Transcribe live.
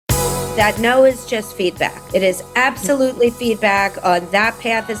That no is just feedback. It is absolutely feedback on that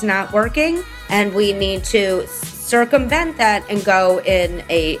path is not working, and we need to circumvent that and go in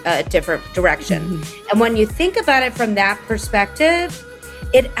a different direction. Mm-hmm. And when you think about it from that perspective,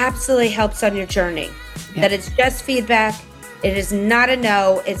 it absolutely helps on your journey. Yeah. That it's just feedback. It is not a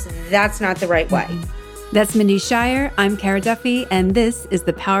no. That's not the right way. Mm-hmm. That's Mindy Shire. I'm Cara Duffy, and this is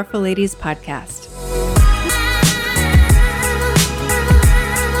the Powerful Ladies Podcast.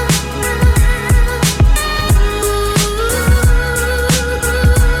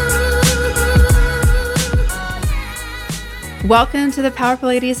 Welcome to the Powerful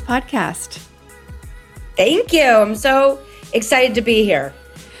Ladies Podcast. Thank you. I'm so excited to be here.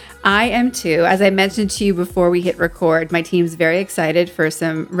 I am too. As I mentioned to you before we hit record, my team's very excited for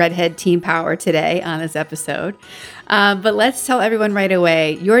some redhead team power today on this episode. But let's tell everyone right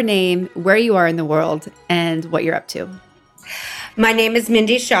away your name, where you are in the world, and what you're up to. My name is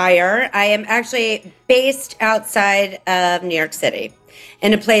Mindy Shire. I am actually based outside of New York City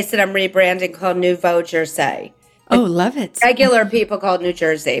in a place that I'm rebranding called Nouveau Jersey. Oh, love it. Regular people call it New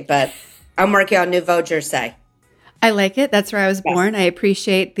Jersey, but I'm working on Nouveau Jersey. I like it. That's where I was born. I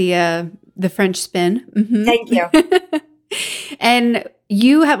appreciate the French spin. Mm-hmm. Thank you. And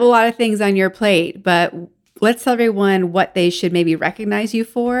you have a lot of things on your plate, but let's tell everyone what they should maybe recognize you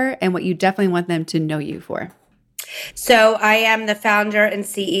for and what you definitely want them to know you for. So I am the founder and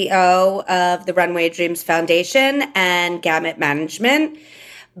CEO of the Runway Dreams Foundation and Gamut Management.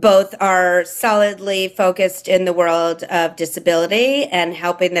 Both are solidly focused in the world of disability and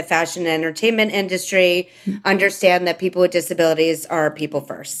helping the fashion and entertainment industry understand that people with disabilities are people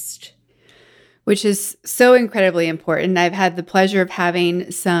first. Which is so incredibly important. I've had the pleasure of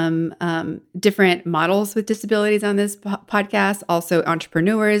having some different models with disabilities on this podcast, also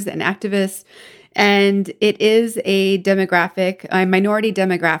entrepreneurs and activists. And it is a minority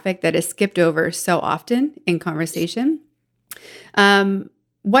demographic that is skipped over so often in conversation.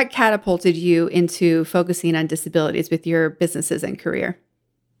 What catapulted you into focusing on disabilities with your businesses and career?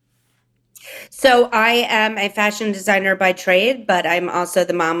 So I am a fashion designer by trade, but I'm also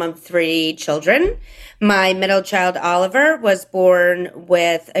the mom of 3 children. My middle child, Oliver, was born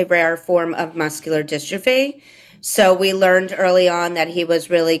with a rare form of muscular dystrophy. So we learned early on that he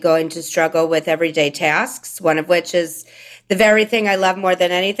was really going to struggle with everyday tasks, one of which is the very thing I love more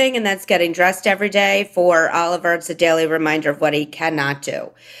than anything, and that's getting dressed every day. For Oliver, it's a daily reminder of what he cannot do,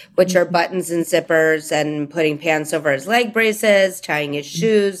 which are buttons and zippers and putting pants over his leg braces, tying his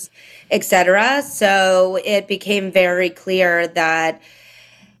shoes, etc. So it became very clear that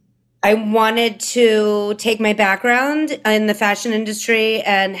I wanted to take my background in the fashion industry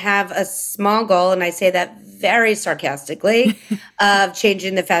and have a small goal, and I say that very sarcastically, of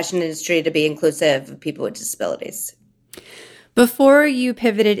changing the fashion industry to be inclusive of people with disabilities. Before you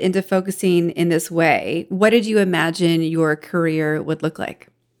pivoted into focusing in this way, what did you imagine your career would look like?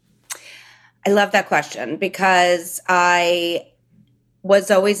 I love that question because I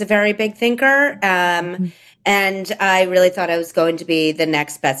was always a very big thinker. And I really thought I was going to be the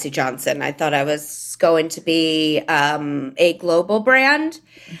next Betsey Johnson. I thought I was going to be a global brand.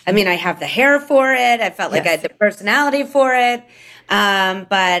 I mean, I have the hair for it. I felt like I had the personality for it.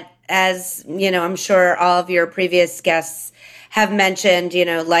 But as, I'm sure all of your previous guests have mentioned,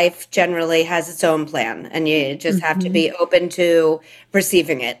 life generally has its own plan, and you just have to be open to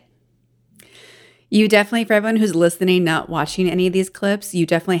receiving it. You definitely, for everyone who's listening, not watching any of these clips, you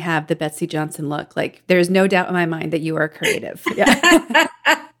definitely have the Betsey Johnson look. Like, there's no doubt in my mind that you are creative.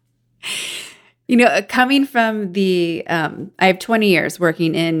 Yeah. Coming from I have 20 years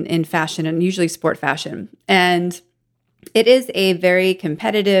working in fashion and usually sport fashion. And it is a very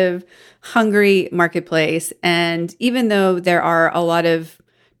competitive, hungry marketplace. And even though there are a lot of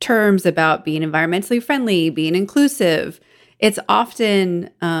terms about being environmentally friendly, being inclusive, it's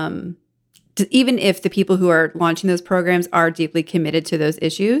often, even if the people who are launching those programs are deeply committed to those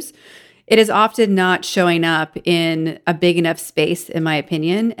issues, it is often not showing up in a big enough space, in my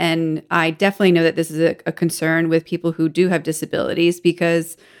opinion. And I definitely know that this is a concern with people who do have disabilities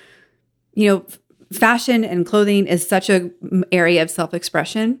because, fashion and clothing is such an area of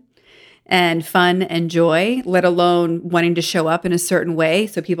self-expression and fun and joy, let alone wanting to show up in a certain way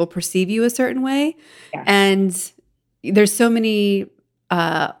so people perceive you a certain way. Yes. And there's so many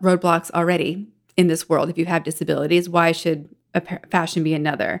roadblocks already in this world. If you have disabilities, why should fashion be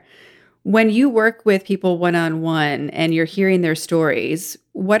another? When you work with people one-on-one and you're hearing their stories,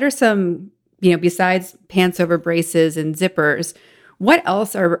 what are some, besides pants over braces and zippers, what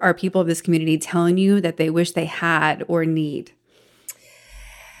else are people of this community telling you that they wish they had or need?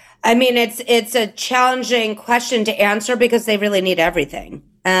 I mean, it's a challenging question to answer because they really need everything.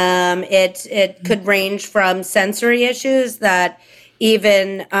 It could range from sensory issues that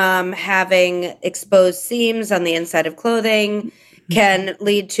even having exposed seams on the inside of clothing can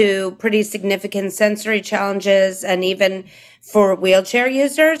lead to pretty significant sensory challenges. And even for wheelchair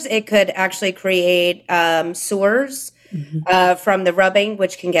users, it could actually create sores from the rubbing,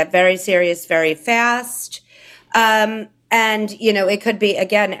 which can get very serious very fast. And, it could be,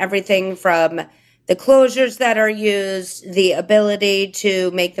 again, everything from the closures that are used, the ability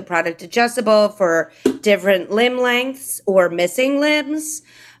to make the product adjustable for different limb lengths or missing limbs,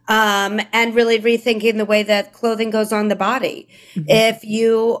 and really rethinking the way that clothing goes on the body. If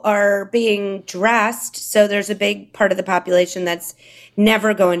you are being dressed, so there's a big part of the population that's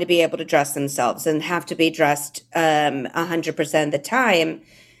never going to be able to dress themselves and have to be dressed 100% of the time.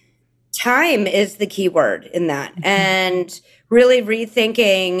 Time is the key word in that. And really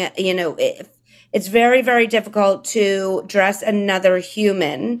rethinking, it's very, very difficult to dress another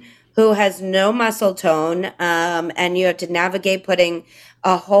human who has no muscle tone, and you have to navigate putting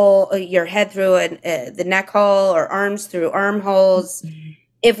your head through the neck hole or arms through armholes.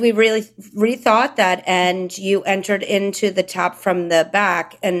 If we really rethought that and you entered into the top from the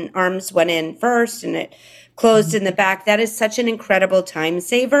back and arms went in first and it closed in the back, that is such an incredible time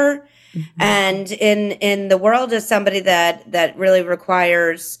saver. And in the world of somebody that really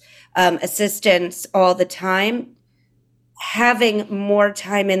requires assistance all the time, having more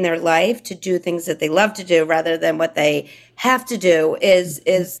time in their life to do things that they love to do rather than what they have to do is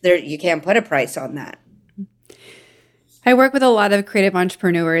there. You can't put a price on that. I work with a lot of creative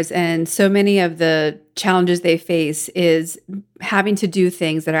entrepreneurs, and so many of the challenges they face is having to do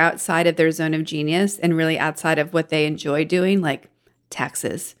things that are outside of their zone of genius and really outside of what they enjoy doing, like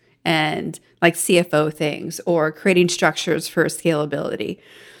taxes and like CFO things or creating structures for scalability.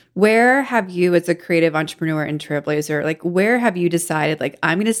 Where have you, as a creative entrepreneur and trailblazer, where have you decided,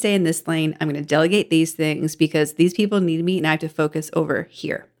 I'm going to stay in this lane, I'm going to delegate these things because these people need me and I have to focus over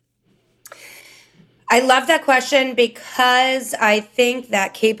here? I love that question because I think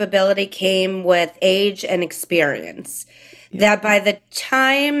that capability came with age and experience. Yeah. That by the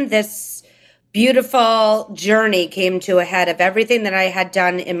time this beautiful journey came to a head of everything that I had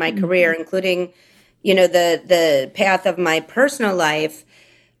done in my career, including, the path of my personal life,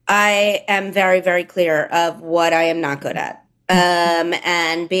 I am very, very clear of what I am not good at.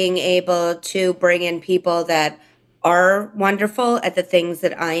 And being able to bring in people that are wonderful at the things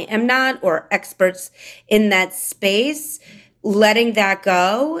that I am not, or experts in that space, letting that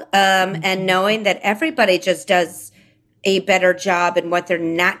go, and knowing that everybody just does a better job in what they're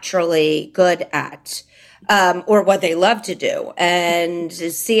naturally good at, or what they love to do. And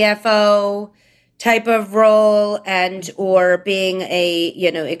CFO type of role and or being a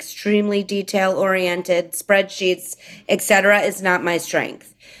extremely detail oriented spreadsheets, etc., is not my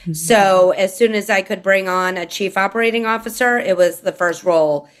strength. So as soon as I could bring on a chief operating officer, it was the first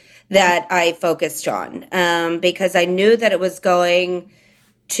role that I focused on, because I knew that it was going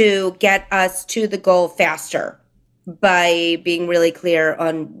to get us to the goal faster by being really clear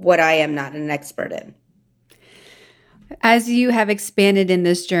on what I am not an expert in. As you have expanded in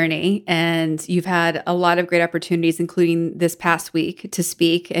this journey and you've had a lot of great opportunities, including this past week, to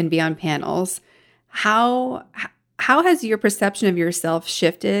speak and be on panels, how has your perception of yourself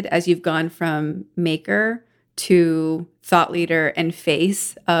shifted as you've gone from maker to thought leader and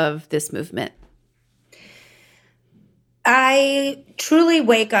face of this movement? I truly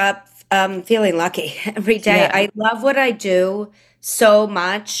wake up feeling lucky every day. Yeah. I love what I do so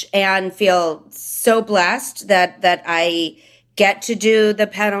much and feel so blessed that I get to do the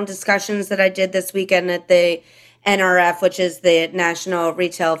panel discussions that I did this weekend at the NRF, which is the National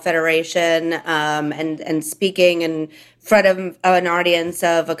Retail Federation, and speaking in front of an audience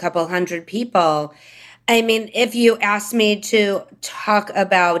of a couple hundred people. I mean, if you asked me to talk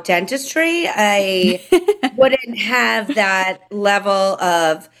about dentistry, I wouldn't have that level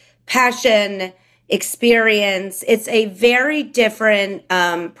of passion, experience. It's a very different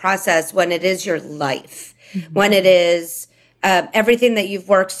process when it is your life, when it is everything that you've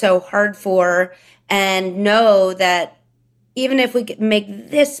worked so hard for, and know that even if we could make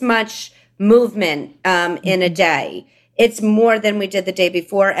this much movement in a day, it's more than we did the day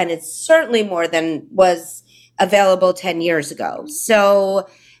before, and it's certainly more than was available 10 years ago. So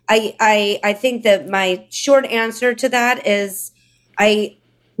I think that my short answer to that is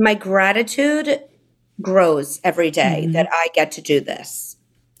my gratitude grows every day that I get to do this.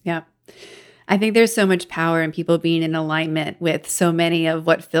 Yeah. I think there's so much power in people being in alignment with so many of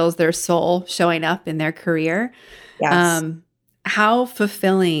what fills their soul showing up in their career. Yes. How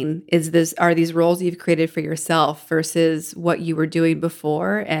fulfilling are these roles you've created for yourself versus what you were doing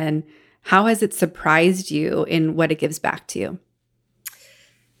before? And how has it surprised you in what it gives back to you?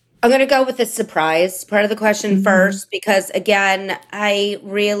 I'm going to go with the surprise part of the question Hmm. first, because again, I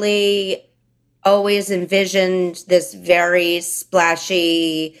really always envisioned this very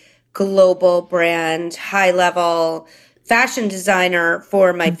splashy global brand, high level fashion designer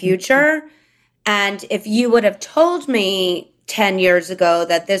for my Hmm. future. And if you would have told me 10 years ago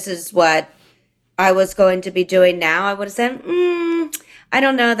that this is what I was going to be doing now, I would have said, I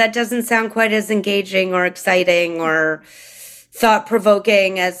don't know, that doesn't sound quite as engaging or exciting or thought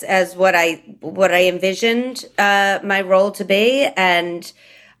provoking as what I envisioned my role to be. And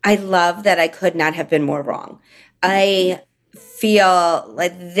I love that I could not have been more wrong. I feel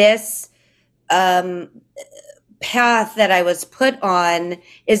like this um, path that I was put on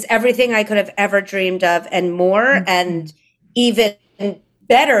is everything I could have ever dreamed of and more, and Hmm. even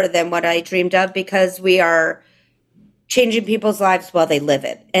better than what I dreamed of, because we are changing people's lives while they live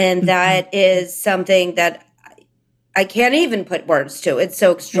it. And Hmm. that is something that I can't even put words to. It's so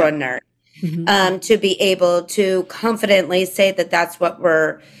Yeah. extraordinary Hmm. to be able to confidently say that that's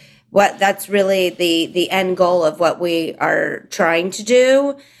really the end goal of what we are trying to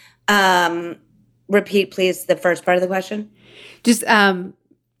do. Um, Repeat, please, the first part of the question. Just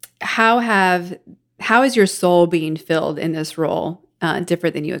how have how is your soul being filled in this role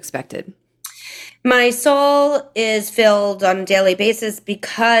different than you expected? My soul is filled on a daily basis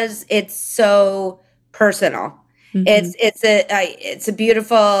because it's so personal. Hmm. It's a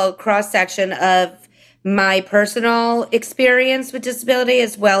beautiful cross section of my personal experience with disability,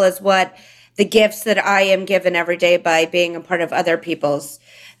 as well as what the gifts that I am given every day by being a part of other people's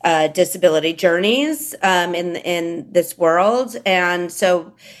disability journeys in this world. And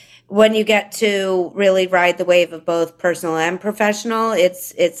so, when you get to really ride the wave of both personal and professional,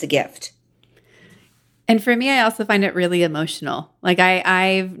 it's a gift. And for me, I also find it really emotional. Like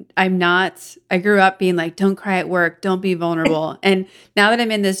I'm not. I grew up being like, "Don't cry at work, don't be vulnerable." And now that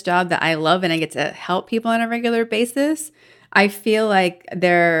I'm in this job that I love and I get to help people on a regular basis, I feel like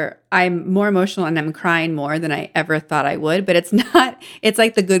I'm more emotional and I'm crying more than I ever thought I would. But it's not. It's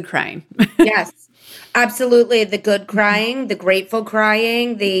like the good crying. Yes, absolutely. The good crying, the grateful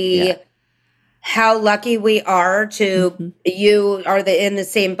crying, Yeah. the how lucky we are to Hmm. you are in the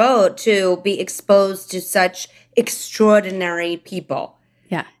same boat to be exposed to such extraordinary people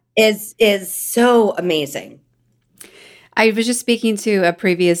Yeah. is so amazing. I was just speaking to a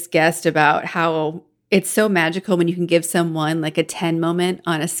previous guest about how it's so magical when you can give someone like a 10 moment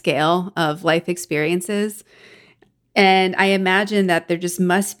on a scale of life experiences. And I imagine that there just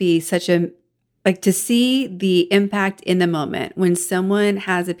must be such a like to see the impact in the moment when someone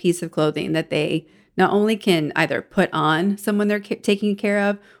has a piece of clothing that they not only can either put on someone they're taking care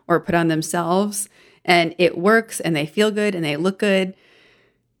of or put on themselves and it works and they feel good and they look good.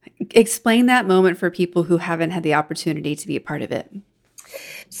 Explain that moment for people who haven't had the opportunity to be a part of it.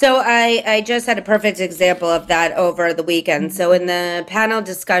 So I just had a perfect example of that over the weekend. So in the panel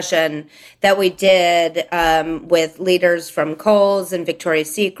discussion that we did with leaders from Kohl's and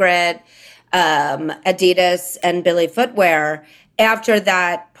Victoria's Secret, Adidas and Billy Footwear, after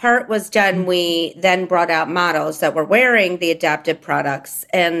that part was done, we then brought out models that were wearing the adaptive products.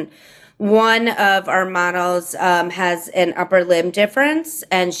 And one of our models has an upper limb difference,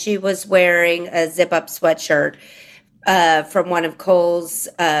 and she was wearing a zip up sweatshirt from one of Kohl's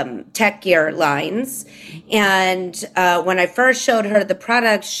tech gear lines. And when I first showed her the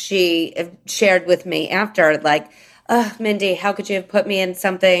products, she shared with me after, like, oh, Mindy, how could you have put me in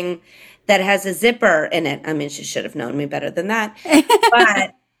something that has a zipper in it? I mean, she should have known me better than that.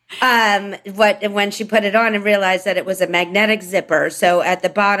 But what when she put it on and realized that it was a magnetic zipper, so at the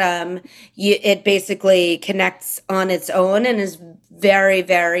bottom it basically connects on its own and is very,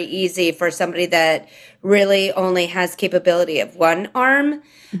 very easy for somebody that really only has capability of one arm.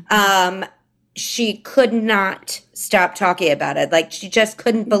 um she could not stop talking about it. Like, she just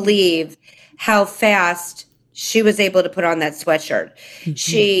couldn't believe how fast she was able to put on that sweatshirt. Mhm.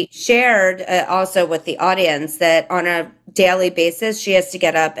 She shared also with the audience that on a daily basis, she has to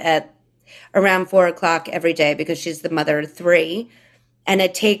get up at around 4 o'clock every day because she's the mother of three. And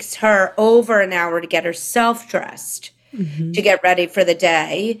it takes her over an hour to get herself dressed, to Mhm. get ready for the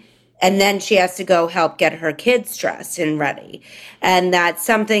day. And then she has to go help get her kids dressed and ready. And that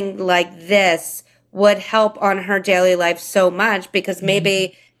something like this would help on her daily life so much, because Mhm.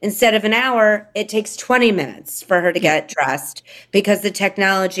 maybe instead of an hour, it takes 20 minutes for her to Yeah. get dressed because the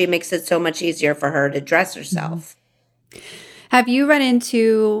technology makes it so much easier for her to dress Mhm. herself. Have you run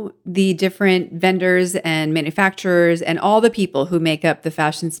into the different vendors and manufacturers and all the people who make up the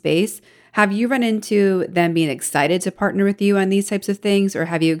fashion space? Have you run into them being excited to partner with you on these types of things, or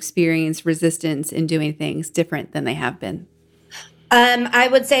have you experienced resistance in doing things different than they have been? I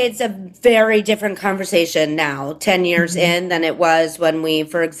would say it's a very different conversation now, 10 years Hmm. in, than it was when we,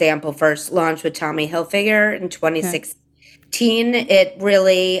 for example, first launched with Tommy Hilfiger in Okay. 2016. It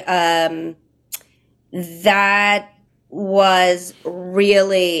really, that was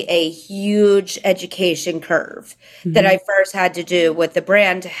really a huge education curve that Hmm. I first had to do with the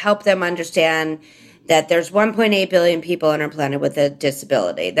brand to help them understand that there's 1.8 billion people on our planet with a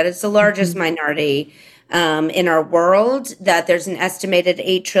disability, that it's the largest Hmm. minority in our world, that there's an estimated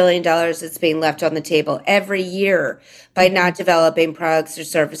 $8 trillion that's being left on the table every year by Hmm. not developing products or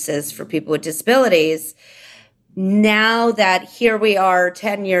services for people with disabilities. Now that here we are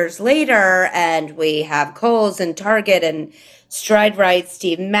 10 years later and we have Kohl's and Target and Stride Rite,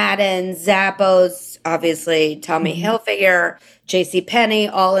 Steve Madden, Zappos, obviously Tommy Hmm. Hilfiger, JC Penney,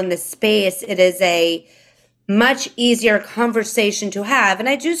 all in this space, it is a much easier conversation to have. And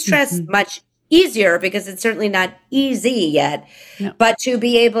I do stress Hmm. much easier because it's certainly not easy yet, No. but to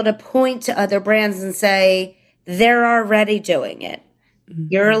be able to point to other brands and say, they're already doing it.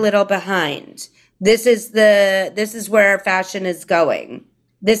 You're a Hmm. little behind. This is where fashion is going.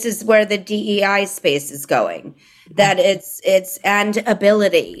 This is where the DEI space is going. That it's and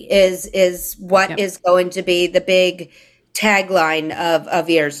ability is what Yep. is going to be the big tagline of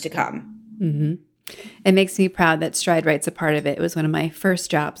years to come. Hmm. It makes me proud that Stride Rite's a part of it. It was one of my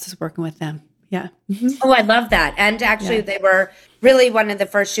first jobs was working with them. Yeah. Hmm. Oh, I love that. And actually Yeah. they were really one of the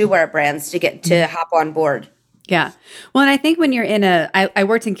first shoe wear brands to get to hop on board. Yeah. Well, and I think when you're I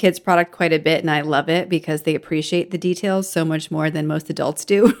worked in kids product quite a bit and I love it because they appreciate the details so much more than most adults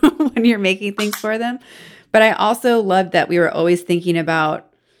do when you're making things for them. But I also love that we were always thinking about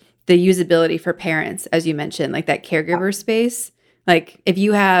the usability for parents, as you mentioned, like that caregiver space. Like if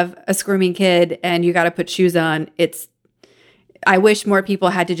you have a squirming kid and you got to put shoes on, I wish more people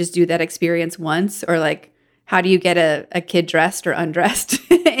had to just do that experience once, or like, how do you get a kid dressed or undressed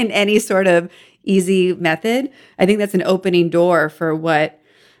in any sort of easy method? I think that's an opening door for what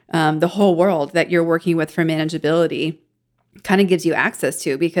the whole world that you're working with for manageability kind of gives you access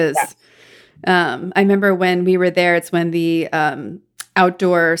to. Yeah. Because I remember when we were there, it's when the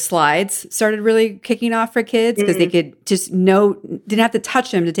outdoor slides started really kicking off for kids because they Mm, could just didn't have to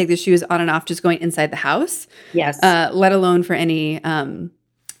touch them to take the shoes on and off just going inside the house, yes. let alone for any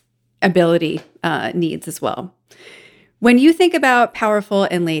ability needs as well. When you think about powerful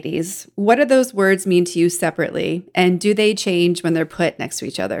and ladies, what do those words mean to you separately? And do they change when they're put next to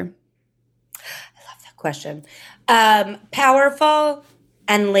each other? Question. Powerful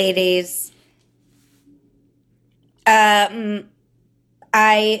and ladies. Um,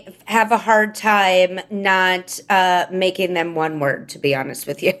 I have a hard time not making them one word, to be honest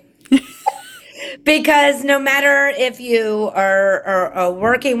with you. Because no matter if you are a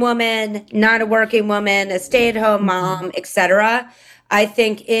working woman, not a working woman, a stay-at-home Mhm. mom, etc., I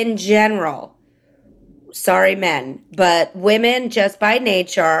think in general, sorry men, but women just by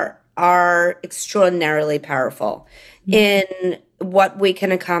nature are extraordinarily powerful Mhm. in what we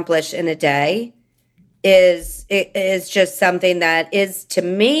can accomplish in a day. Is just something that is to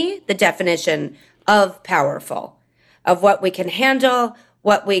me the definition of powerful, of what we can handle,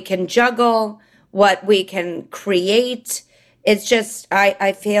 what we can juggle, what we can create. It's just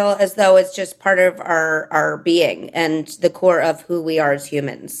I feel as though it's just part of our being and the core of who we are as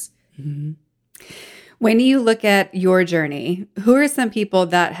humans. Mhm. When you look at your journey, who are some people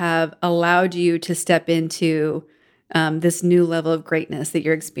that have allowed you to step into this new level of greatness that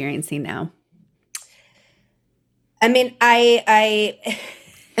you're experiencing now? I mean, I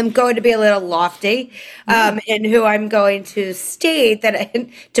am going to be a little lofty Yeah. in who I'm going to state that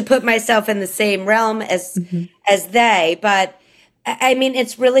to put myself in the same realm Hmm. as they, but I mean,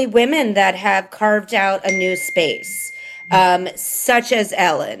 it's really women that have carved out a new space, such as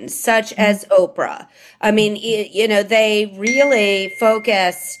Ellen, such as Oprah. I mean, you know, they really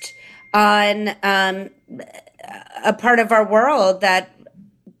focused on a part of our world that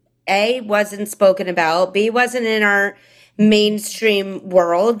a wasn't spoken about, B wasn't in our mainstream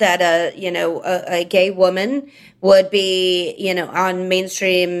world, that a gay woman would be on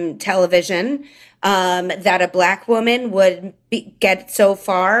mainstream television, that a black woman would get so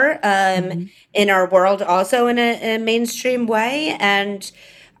far Hmm. in our world also in a mainstream way. And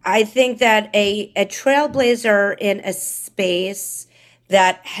I think that a trailblazer in a space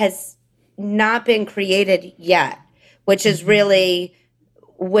that has not been created yet, which is Hmm. really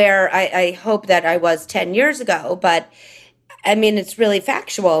where I hope that I was 10 years ago. But I mean, it's really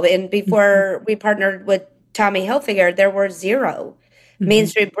factual. And before we partnered with Tommy Hilfiger, there were zero Mhm.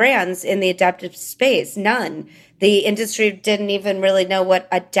 mainstream brands in the adaptive space, none. The industry didn't even really know what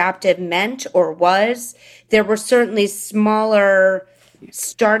adaptive meant or was. There were certainly smaller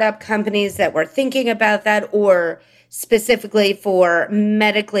startup companies that were thinking about that, or specifically for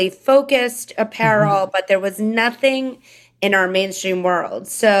medically focused Mhm. apparel, but there was nothing in our mainstream world.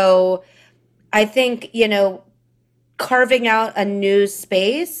 So I think, carving out a new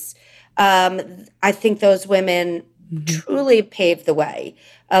space, I think those women Mhm. truly paved the way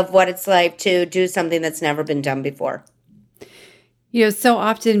of what it's like to do something that's never been done before. So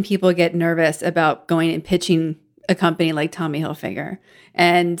often people get nervous about going and pitching a company like Tommy Hilfiger.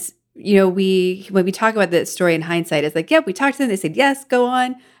 And, we when we talk about the story in hindsight, it's like, yep, we talked to them. They said, yes, go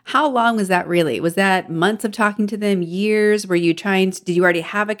on. How long was that really? Was that months of talking to them, years? Did you already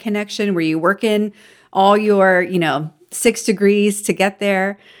have a connection? Were you working all your, 6 degrees to get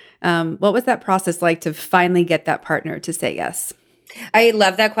there? What was that process like to finally get that partner to say yes? I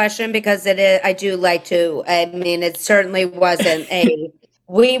love that question because it is, I do like to, I mean, it certainly wasn't a,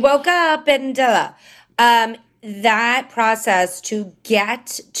 we woke up and, that process to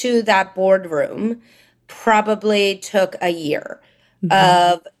get to that boardroom probably took a year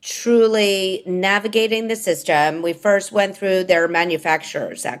Mhm. of truly navigating the system. We first went through their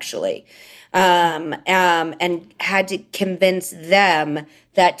manufacturers, actually, and had to convince them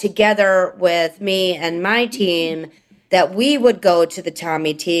that together with me and my team, that we would go to the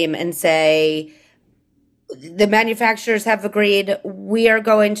Tommy team and say, the manufacturers have agreed, we are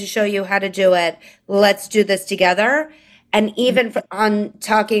going to show you how to do it. Let's do this together. And even on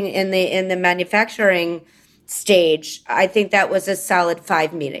talking in the manufacturing stage, I think that was a solid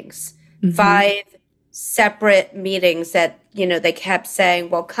 5 meetings, Mhm. 5 separate meetings that, they kept saying,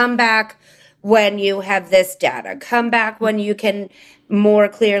 well, come back when you have this data, come back when you can more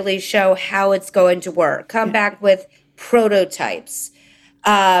clearly show how it's going to work, come Yeah. back with prototypes.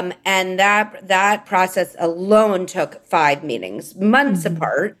 And that process alone took 5 meetings, months Mhm.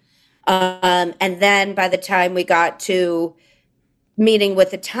 apart. And then by the time we got to meeting with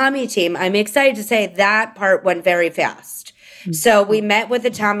the Tommy team, I'm excited to say that part went very fast. Mhm. So we met with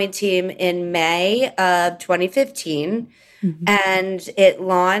the Tommy team in May of 2015, Mhm. and it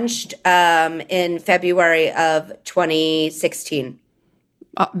launched in February of 2016.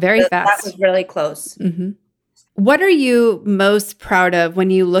 Very So that was fast. really close. Mhm. What are you most proud of when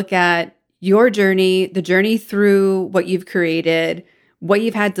you look at your journey, the journey through what you've created, what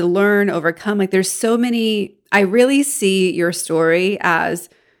you've had to learn, overcome? Like, there's so many. I really see your story as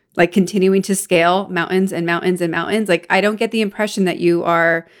like continuing to scale mountains and mountains and mountains. Like, I don't get the impression that you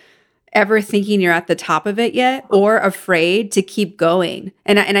are ever thinking you're at the top of it yet or afraid to keep going.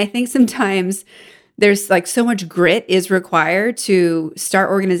 And I think sometimes there's like so much grit is required to start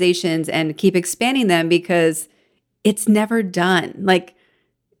organizations and keep expanding them because it's never done. Like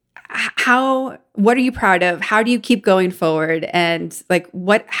what are you proud of? How do you keep going forward? And like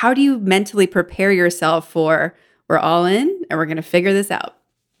how do you mentally prepare yourself for we're all in and we're going to figure this out?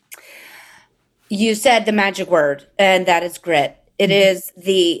 You said the magic word, and that is grit. It Mhm. is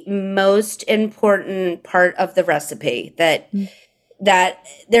the most important part of the recipe that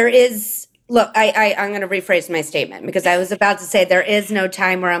there is. Look, I'm going to rephrase my statement because I was about to say there is no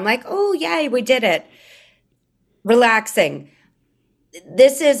time where I'm like, oh, yay, we did it. Relaxing.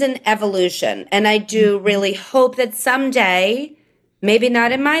 This is an evolution. And I do really hope that someday, maybe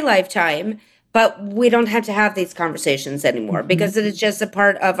not in my lifetime, but we don't have to have these conversations anymore Mhm. because it is just a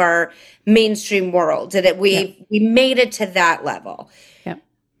part of our mainstream world. That Yep. we made it to that level. Yep.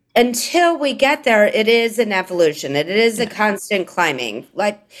 Until we get there, it is an evolution. It is a Yeah. constant climbing.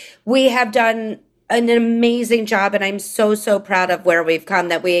 Like we have done an amazing job, and I'm so so proud of where we've come.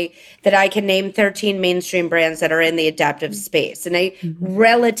 That I can name 13 mainstream brands that are in the adaptive space in a Mhm.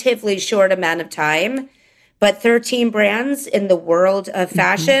 relatively short amount of time. But 13 brands in the world of Mhm.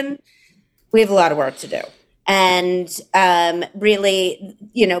 fashion, we have a lot of work to do. And really,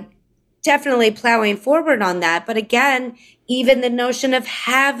 definitely plowing forward on that. But again, even the notion of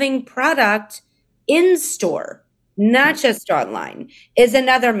having product in store, not Yeah. just online, is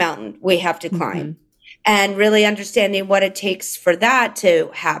another mountain we have to climb. Mhm. And really understanding what it takes for that to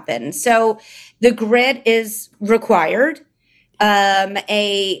happen. So the grit is required.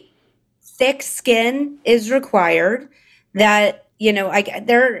 A thick skin is required. That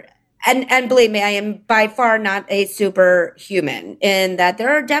there, and believe me, I am by far not a superhuman in that there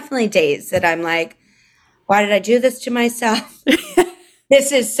are definitely days that I'm like, why did I do this to myself?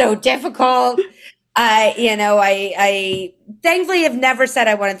 This is so difficult. I thankfully have never said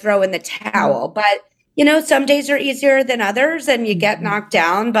I want to throw in the towel, but some days are easier than others and you get knocked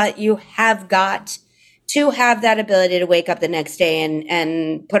down, but you have got to have that ability to wake up the next day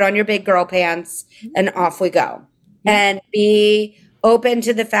and put on your big girl pants and off we go. And be open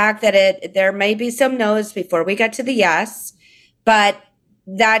to the fact that there may be some no's before we get to the yes. But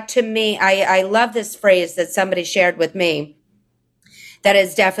that to me, I love this phrase that somebody shared with me that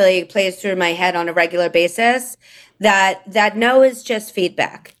is definitely plays through my head on a regular basis, that no is just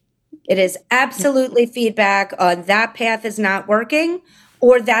feedback. It is absolutely feedback on that path is not working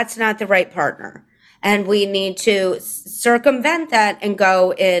or that's not the right partner. And we need to circumvent that and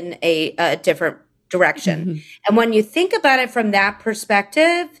go in a different direction. And when you think about it from that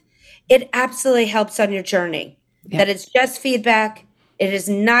perspective, it absolutely helps on your journey. That it's just feedback. It is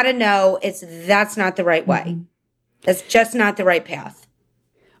not a no. That's not the right way. That's just not the right path.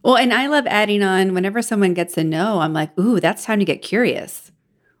 Well, and I love adding on whenever someone gets a no, I'm like, ooh, that's time to get curious.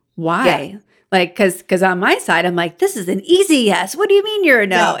 Why? Yeah. Like, cause on my side, I'm like, this is an easy yes. What do you mean you're a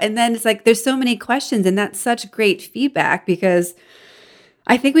no? Yeah. And then it's like, there's so many questions, and that's such great feedback, because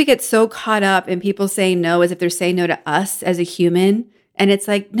I think we get so caught up in people saying no as if they're saying no to us as a human. And it's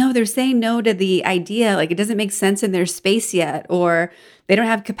like, no, they're saying no to the idea. Like, it doesn't make sense in their space yet, or they don't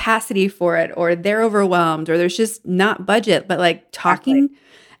have capacity for it, or they're overwhelmed, or there's just not budget. But like talking,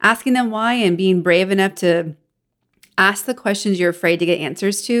 asking them why, and being brave enough to ask the questions you're afraid to get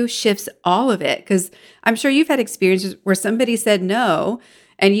answers to shifts all of it. Because I'm sure you've had experiences where somebody said no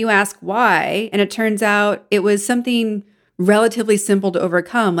and you ask why, and it turns out it was something relatively simple to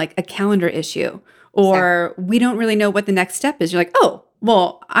overcome, like a calendar issue, or we don't really know what the next step is. You're like, oh,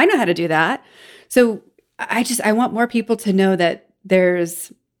 well, I know how to do that. So I want more people to know that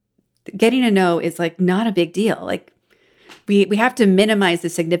there's getting a no is like not a big deal. Like we have to minimize the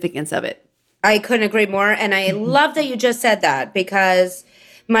significance of it. I couldn't agree more. And I love that you just said that, because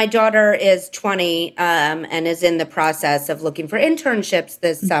my daughter is 20 and is in the process of looking for internships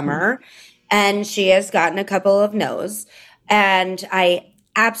this summer. And she has gotten a couple of no's. And I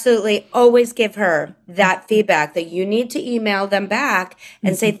absolutely always give her that feedback that you need to email them back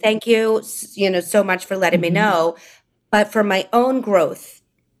and say, thank you, so much for letting me know. But for my own growth,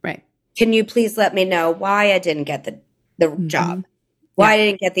 right? Can you please let me know why I didn't get the job? Why I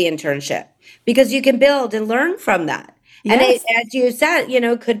didn't get the internship? Because you can build and learn from that. Yes. And as you said,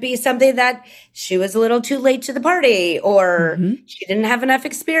 could be something that she was a little too late to the party, or she didn't have enough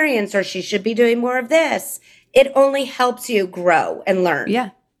experience, or she should be doing more of this. It only helps you grow and learn. Yeah.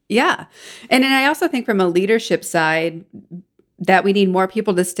 Yeah. And then I also think from a leadership side that we need more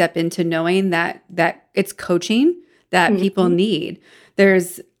people to step into knowing that it's coaching that people need.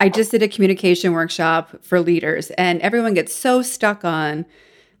 I just did a communication workshop for leaders, and everyone gets so stuck on,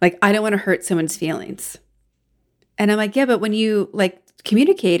 like, I don't want to hurt someone's feelings. And I'm like, yeah, but when you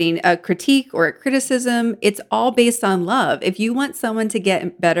communicating a critique or a criticism, it's all based on love. If you want someone to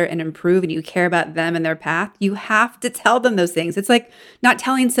get better and improve and you care about them and their path, you have to tell them those things. It's like not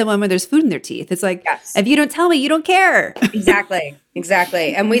telling someone when there's food in their teeth. It's like, if you don't tell me, you don't care. Exactly.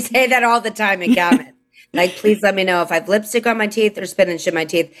 And we say that all the time in Gavin. Like, please let me know if I have lipstick on my teeth or spinach in my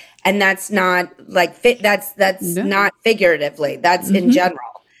teeth. And that's not that's not figuratively. That's in general.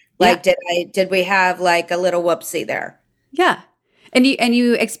 Like, did we have like a little whoopsie there? Yeah. And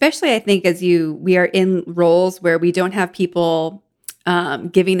you, especially I think we are in roles where we don't have people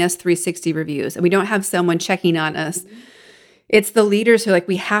giving us 360 reviews, and we don't have someone checking on us. It's the leaders who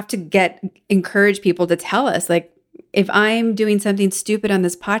we have to encourage people to tell us, like, if I'm doing something stupid on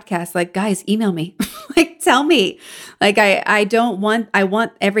this podcast, like, guys, email me, tell me. Like, I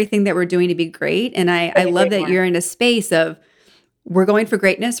want everything that we're doing to be great. And I love that you're in a space of, we're going for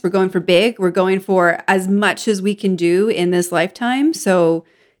greatness. We're going for big. We're going for as much as we can do in this lifetime. So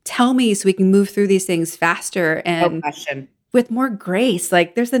tell me so we can move through these things faster and with more grace.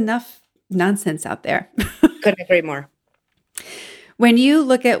 Like, there's enough nonsense out there. Couldn't agree more. When you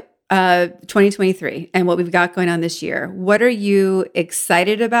look at 2023 and what we've got going on this year, what are you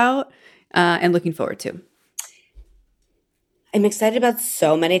excited about and looking forward to? I'm excited about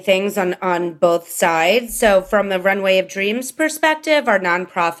so many things on both sides. So from the Runway of Dreams perspective, our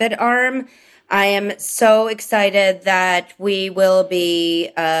nonprofit arm, I am so excited that we will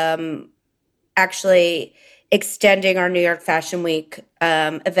be actually extending our New York Fashion Week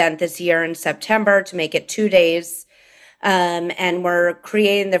event this year in September to make it 2 days. And we're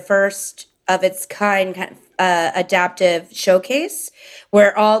creating the first of its kind adaptive showcase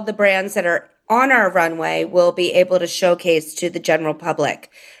where all the brands that are on our runway will be able to showcase to the general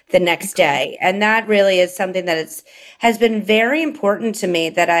public the next day. And that really is something that has been very important to me,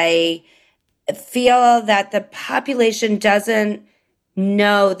 that I feel that the population doesn't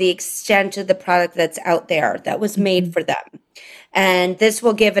know the extent of the product that's out there that was made for them. And this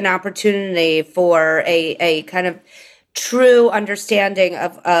will give an opportunity for a kind of true understanding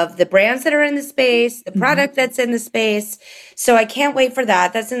of the brands that are in the space, the product that's in the space. So I can't wait for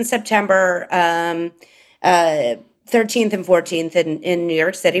that. That's in September 13th and 14th in New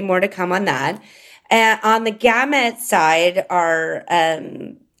York City. More to come on that. On the Gamut side, our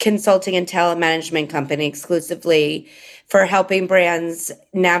consulting and telemanagement company exclusively for helping brands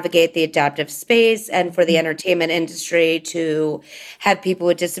navigate the adaptive space and for the entertainment industry to have people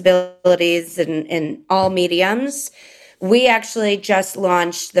with disabilities in all mediums. We actually just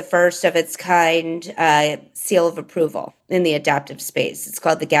launched the first of its kind seal of approval in the adaptive space. It's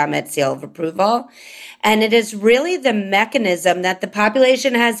called the Gamut Seal of Approval. And it is really the mechanism that the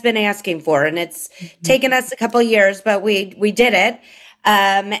population has been asking for. And it's taken us a couple of years, but we did it.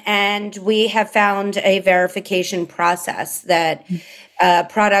 And we have found a verification process that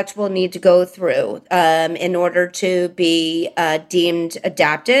product will need to go through in order to be deemed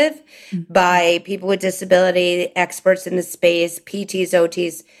adaptive by people with disability, experts in the space, PTs,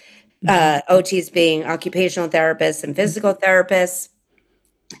 OTs, OTs being occupational therapists and physical therapists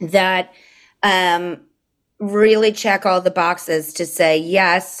that really check all the boxes to say,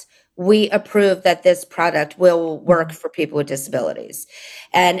 yes, we approve that this product will work for people with disabilities.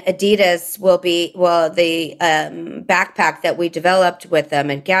 And Adidas will be, the backpack that we developed with them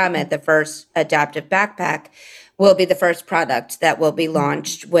at Gamut, the first adaptive backpack, will be the first product that will be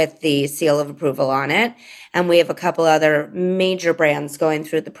launched with the seal of approval on it. And we have a couple other major brands going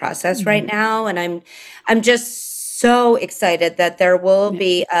through the process right now. And I'm just so excited that there will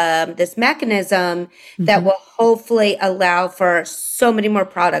be this mechanism that will hopefully allow for so many more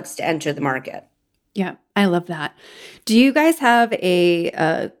products to enter the market. Yeah, I love that. Do you guys have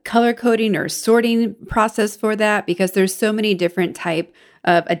a color coding or sorting process for that? Because there's so many different type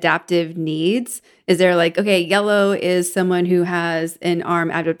of adaptive needs. Is there like, okay, yellow is someone who has an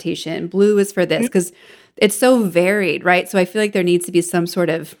arm adaptation, blue is for this, because it's so varied, right? So I feel like there needs to be some sort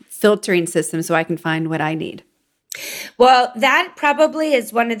of filtering system so I can find what I need. Well, that probably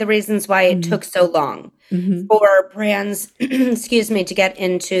is one of the reasons why it took so long for brands, excuse me, to get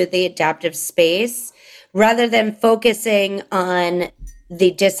into the adaptive space. Rather than focusing on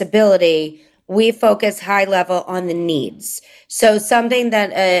the disability, we focus high level on the needs. So something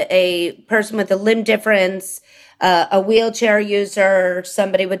that a person with a limb difference, a wheelchair user,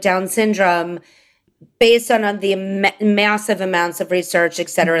 somebody with Down syndrome, based on the massive amounts of research, et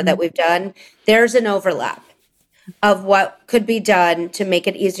cetera, that we've done, there's an overlap of what could be done to make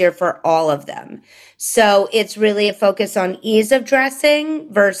it easier for all of them. So it's really a focus on ease of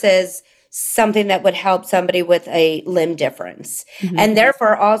dressing versus something that would help somebody with a limb difference. And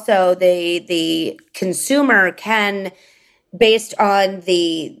therefore also the consumer can, based on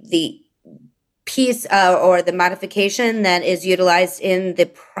the piece or the modification that is utilized in the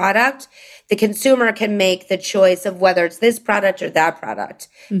product, the consumer can make the choice of whether it's this product or that product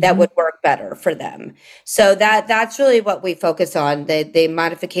that would work better for them. So that's really what we focus on, the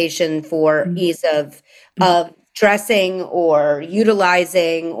modification for ease of dressing or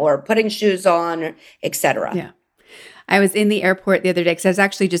utilizing or putting shoes on, et cetera. Yeah. I was in the airport the other day because I was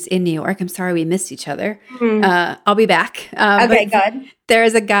actually just in New York. I'm sorry we missed each other. I'll be back. Okay, good.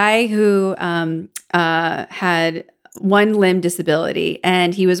 There's a guy who had one limb disability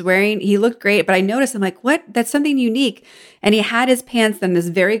and he looked great, but I noticed, I'm like, what? That's something unique. And he had his pants in this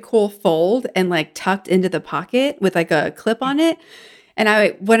very cool fold and like tucked into the pocket with like a clip on it. And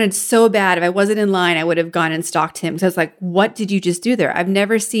I wanted so bad, if I wasn't in line, I would have gone and stalked him. Because I was like, what did you just do there? I've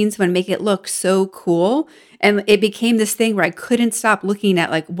never seen someone make it look so cool. And it became this thing where I couldn't stop looking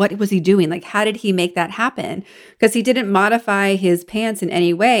at like, what was he doing? Like, how did he make that happen? Because he didn't modify his pants in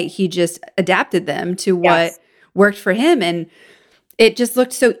any way. He just adapted them to what worked for him. And it just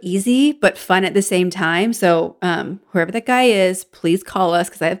looked so easy, but fun at the same time. So whoever that guy is, please call us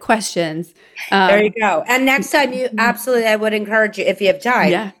because I have questions. There you go. And next time I would encourage you, if you have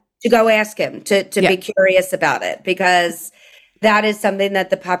time, to go ask him, to be curious about it, because that is something that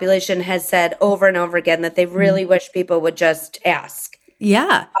the population has said over and over again, that they really wish people would just ask.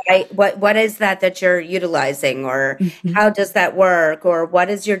 Yeah. What is that you're utilizing, or how does that work, or what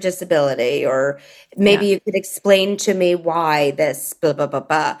is your disability, or maybe you could explain to me why this blah blah blah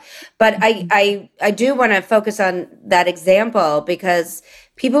blah. But I do want to focus on that example because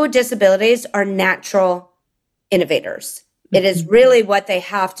people with disabilities are natural innovators. It is really what they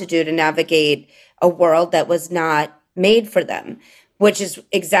have to do to navigate a world that was not made for them, which is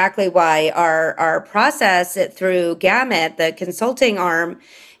exactly why our process through Gamut, the consulting arm,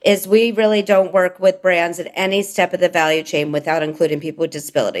 is we really don't work with brands at any step of the value chain without including people with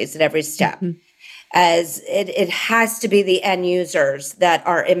disabilities at every step. Mm-hmm. As it has to be the end users that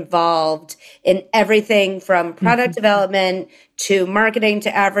are involved in everything from product Mm-hmm. development to marketing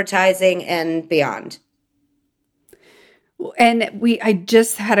to advertising and beyond. And I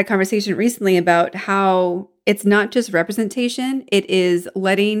just had a conversation recently about how it's not just representation, it is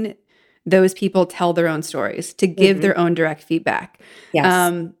letting those people tell their own stories, to give their own direct feedback. Yes.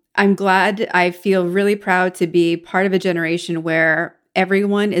 I'm glad, I feel really proud to be part of a generation where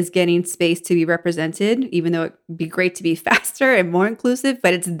everyone is getting space to be represented, even though it'd be great to be faster and more inclusive,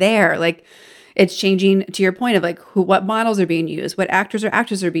 but it's there. Like, it's changing, to your point of like what models are being used, what actors or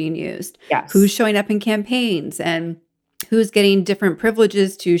actresses are being used, who's Yes. showing up in campaigns, and who's getting different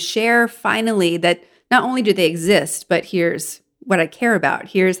privileges to share finally that not only do they exist, but here's what I care about.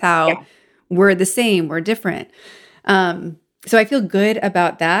 Here's how Yeah. we're the same, we're different. So I feel good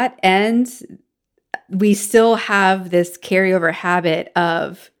about that. And we still have this carryover habit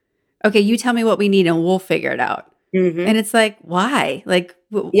of, okay, you tell me what we need and we'll figure it out. Hmm. And it's like, why? Like,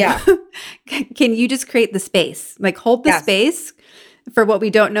 Yeah. can you just create the space? Like, hold the Yes. space for what we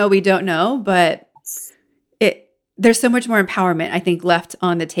don't know, but there's so much more empowerment, I think, left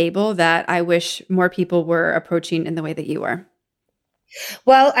on the table that I wish more people were approaching in the way that you are.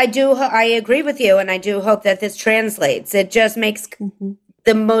 Well, I agree with you, and I do hope that this translates. It just makes Mm-hmm.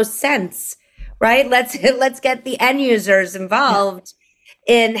 the most sense, right? Let's get the end users Yeah. involved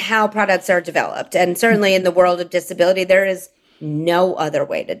in how products are developed. And certainly in the world of disability, there is no other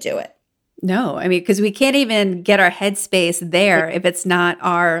way to do it. No, I mean, because we can't even get our headspace there if it's not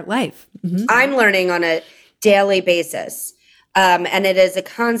our life. Mm-hmm. I'm learning on a daily basis. And it is a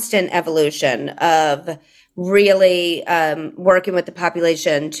constant evolution of really working with the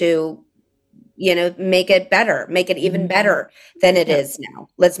population to, make it better, make it even better than it is now.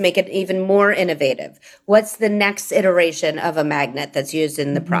 Let's make it even more innovative. What's the next iteration of a magnet that's used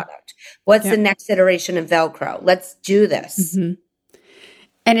in the product? What's the next iteration of Velcro? Let's do this. Mm-hmm.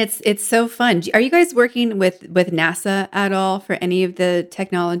 And it's so fun. Are you guys working with NASA at all for any of the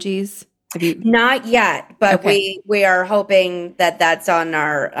technologies? Have you? Not yet, but Okay. we are hoping that that's on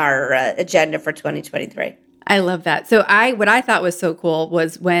our agenda for 2023. I love that. So what I thought was so cool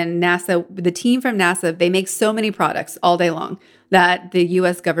was when the team from NASA, they make so many products all day long that the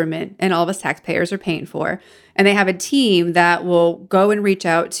US government and all of us taxpayers are paying for. And they have a team that will go and reach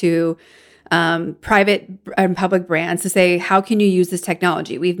out to private and public brands to say, how can you use this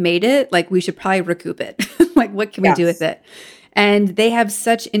technology? We've made it, like, we should probably recoup it. Like, what can we do with Yes. it? And they have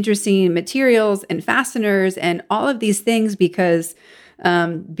such interesting materials and fasteners and all of these things because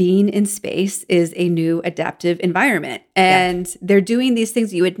being in space is a new adaptive environment. And they're doing these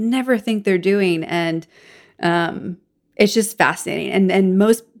things you would never think they're doing. And it's just fascinating. And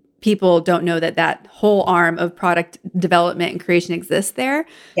most people don't know that whole arm of product development and creation exists there,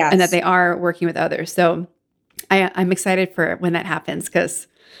 and that Yes. they are working with others. So I'm excited for when that happens, because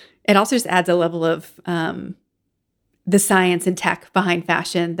it also just adds a level of the science and tech behind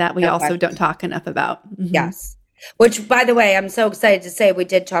fashion that we No also don't question. talk enough about. Mm-hmm. Yes. Which, by the way, I'm so excited to say we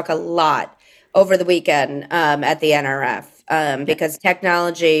did talk a lot over the weekend at the NRF because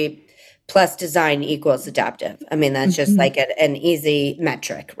technology plus design equals adaptive. I mean, that's just Mm-hmm. like an easy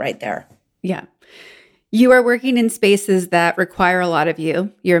metric right there. Yeah. You are working in spaces that require a lot of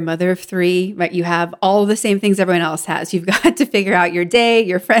you. You're a mother of three, right? You have all the same things everyone else has. You've got to figure out your day,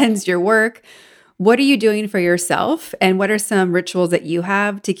 your friends, your work. What are you doing for yourself? And what are some rituals that you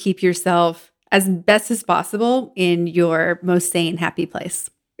have to keep yourself as best as possible in your most sane, happy place?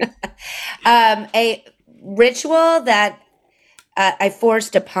 A ritual that I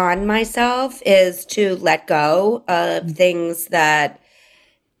forced upon myself is to let go of things that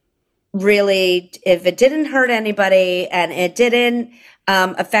really, if it didn't hurt anybody and it didn't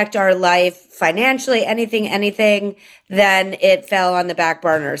affect our life financially, anything, then it fell on the back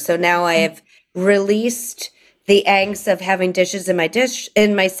burner. So now I have released the angst of having dishes in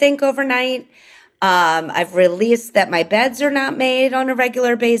my sink overnight. I've released that my beds are not made on a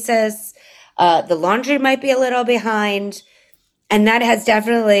regular basis. The laundry might be a little behind. And that has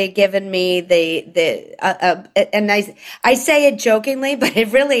definitely given me and I say it jokingly, but it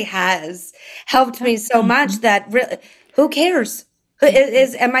really has helped me so much that really, who cares?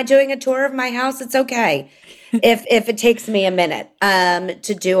 Am I doing a tour of my house? It's okay if it takes me a minute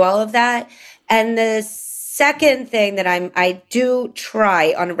to do all of that. And the second thing that I do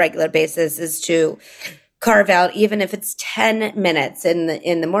try on a regular basis is to carve out, even if it's 10 minutes in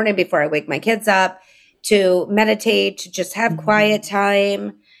the morning before I wake my kids up, to meditate, to just have quiet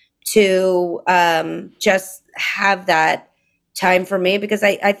time, to just have that time for me because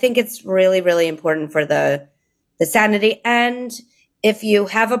I think it's really, really important for the sanity. And if you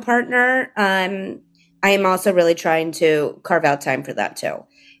have a partner, I am also really trying to carve out time for that too.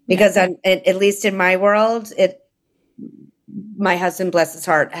 Because at least in my world, my husband, bless his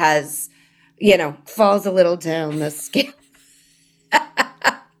heart, has, falls a little down the scale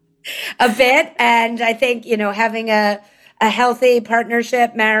a bit. And I think, having a healthy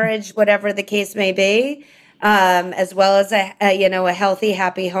partnership, marriage, whatever the case may be, as well as a healthy,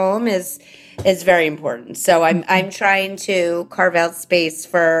 happy home is very important. So I'm trying to carve out space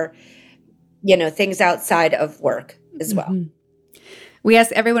for, things outside of work as well. Mm-hmm. We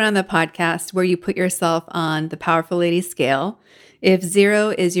ask everyone on the podcast where you put yourself on the Powerful Lady scale. If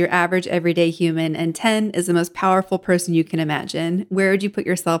 0 is your average everyday human and 10 is the most powerful person you can imagine, where would you put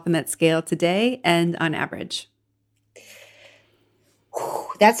yourself in that scale today and on average?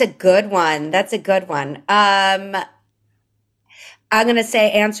 That's a good one. I'm going to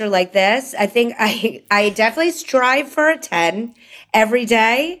say answer like this. I think I definitely strive for a 10 every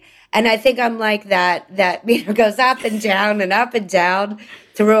day. And I think I'm like that goes up and down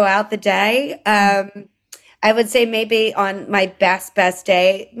throughout the day. I would say maybe on my best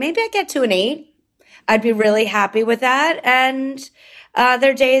day, maybe I get to an 8. I'd be really happy with that. And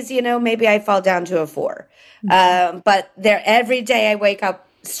there are days, maybe I fall down to a 4. But every day I wake up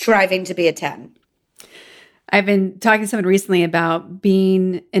striving to be a 10. I've been talking to someone recently about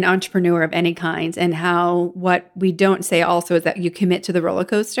being an entrepreneur of any kind and how what we don't say also is that you commit to the roller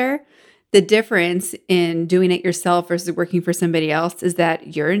coaster. The difference in doing it yourself versus working for somebody else is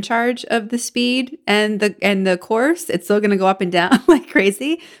that you're in charge of the speed and the course. It's still going to go up and down like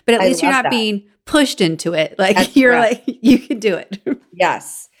crazy, but at least you're not being pushed into it. Like That's you're correct. Like, you can do it.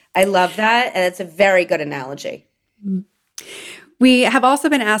 Yes. I love that. And it's a very good analogy. We have also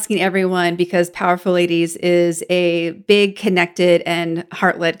been asking everyone, because Powerful Ladies is a big, connected, and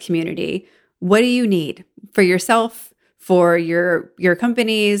heart-led community. What do you need for yourself, for your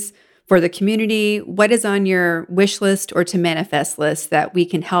companies, for the community? What is on your wish list or to manifest list that we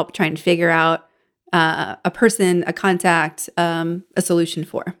can help try and figure out a person, a contact, a solution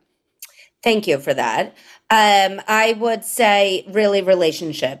for? Thank you for that. I would say really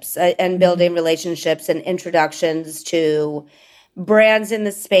relationships and building relationships and introductions to brands in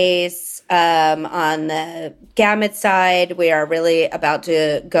the space. On the Gamut side, we are really about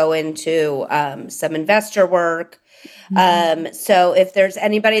to go into some investor work. So if there's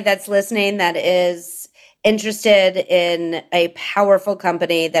anybody that's listening that is interested in a powerful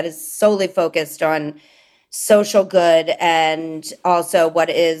company that is solely focused on social good and also what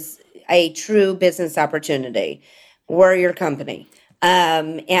is a true business opportunity, we're your company.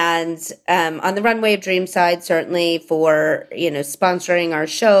 And on the Runway of Dreams side, certainly for, sponsoring our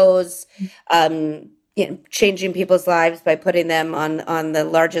shows, changing people's lives by putting them on the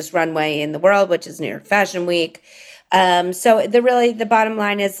largest runway in the world, which is New York Fashion Week. So the bottom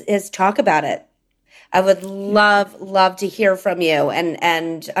line is talk about it. I would love to hear from you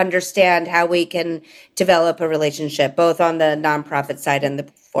and understand how we can develop a relationship, both on the nonprofit side and the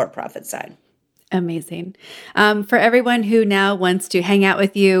for-profit side. Amazing. For everyone who now wants to hang out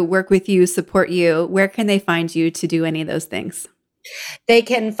with you, work with you, support you, where can they find you to do any of those things? They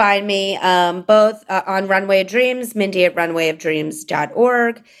can find me both on Runway of Dreams, Mindy at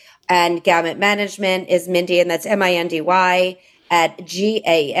runwayofdreams.org, and Gamut Management is Mindy, and that's Mindy at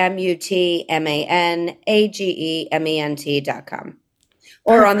GAMUTMANAGEMENT.com,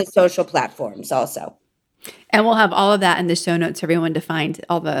 or on the social platforms also. And we'll have all of that in the show notes for everyone to find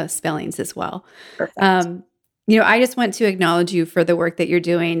all the spellings as well. Perfect. I just want to acknowledge you for the work that you're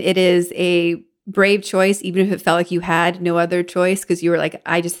doing. It is a brave choice, even if it felt like you had no other choice, because you were like,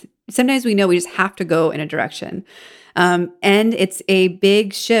 sometimes we know we just have to go in a direction. And it's a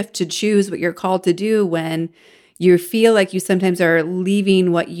big shift to choose what you're called to do when you feel like you sometimes are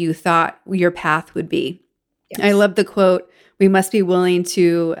leaving what you thought your path would be. Yes. I love the quote, "We must be willing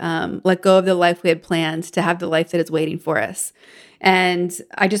to let go of the life we had planned to have the life that is waiting for us." And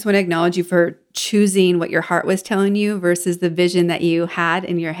I just want to acknowledge you for choosing what your heart was telling you versus the vision that you had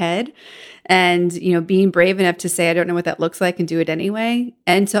in your head. And, being brave enough to say, I don't know what that looks like, and do it anyway.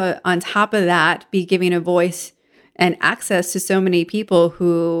 And so on top of that, be giving a voice and access to so many people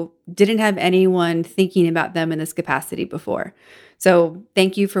who didn't have anyone thinking about them in this capacity before. So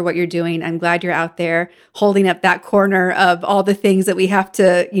thank you for what you're doing. I'm glad you're out there holding up that corner of all the things that we have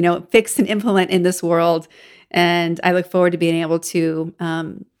to, fix and implement in this world. And I look forward to being able to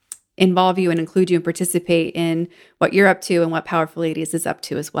involve you and include you and participate in what you're up to and what Powerful Ladies is up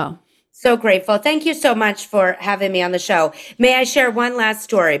to as well. So grateful. Thank you so much for having me on the show. May I share one last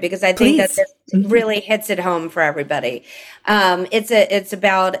story? Because I think that really hits it home for everybody. It's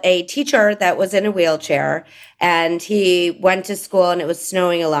about a teacher that was in a wheelchair, and he went to school, and it was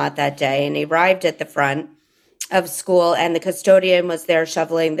snowing a lot that day, and he arrived at the front of school, and the custodian was there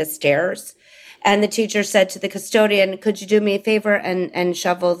shoveling the stairs. And the teacher said to the custodian, "Could you do me a favor and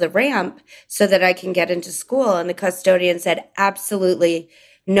shovel the ramp so that I can get into school?" And the custodian said, "Absolutely,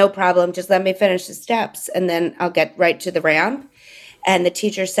 no problem. Just let me finish the steps and then I'll get right to the ramp." And the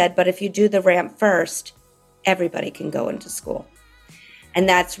teacher said, "But if you do the ramp first, everybody can go into school." And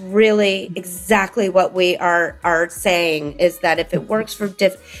that's really exactly what we are saying, is that if it works for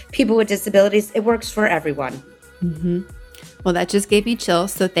people with disabilities, it works for everyone. Mm-hmm. Well, that just gave me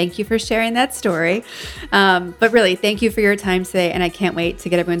chills. So thank you for sharing that story. But really, thank you for your time today. And I can't wait to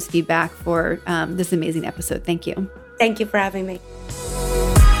get everyone's feedback for this amazing episode. Thank you. Thank you for having me.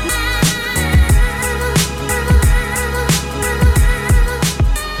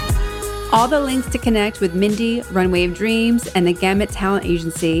 All the links to connect with Mindy, Runway of Dreams, and the Gamut Talent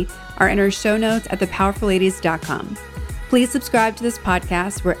Agency are in our show notes at thepowerfulladies.com. Please subscribe to this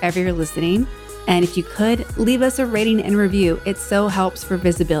podcast wherever you're listening. And if you could, leave us a rating and review. It so helps for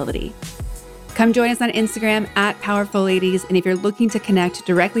visibility. Come join us on Instagram at Powerful Ladies. And if you're looking to connect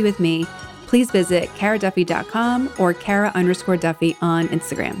directly with me, please visit karaduffy.com or Kara_Duffy on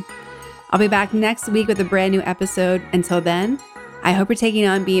Instagram. I'll be back next week with a brand new episode. Until then, I hope you're taking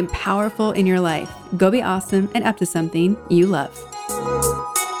on being powerful in your life. Go be awesome and up to something you love.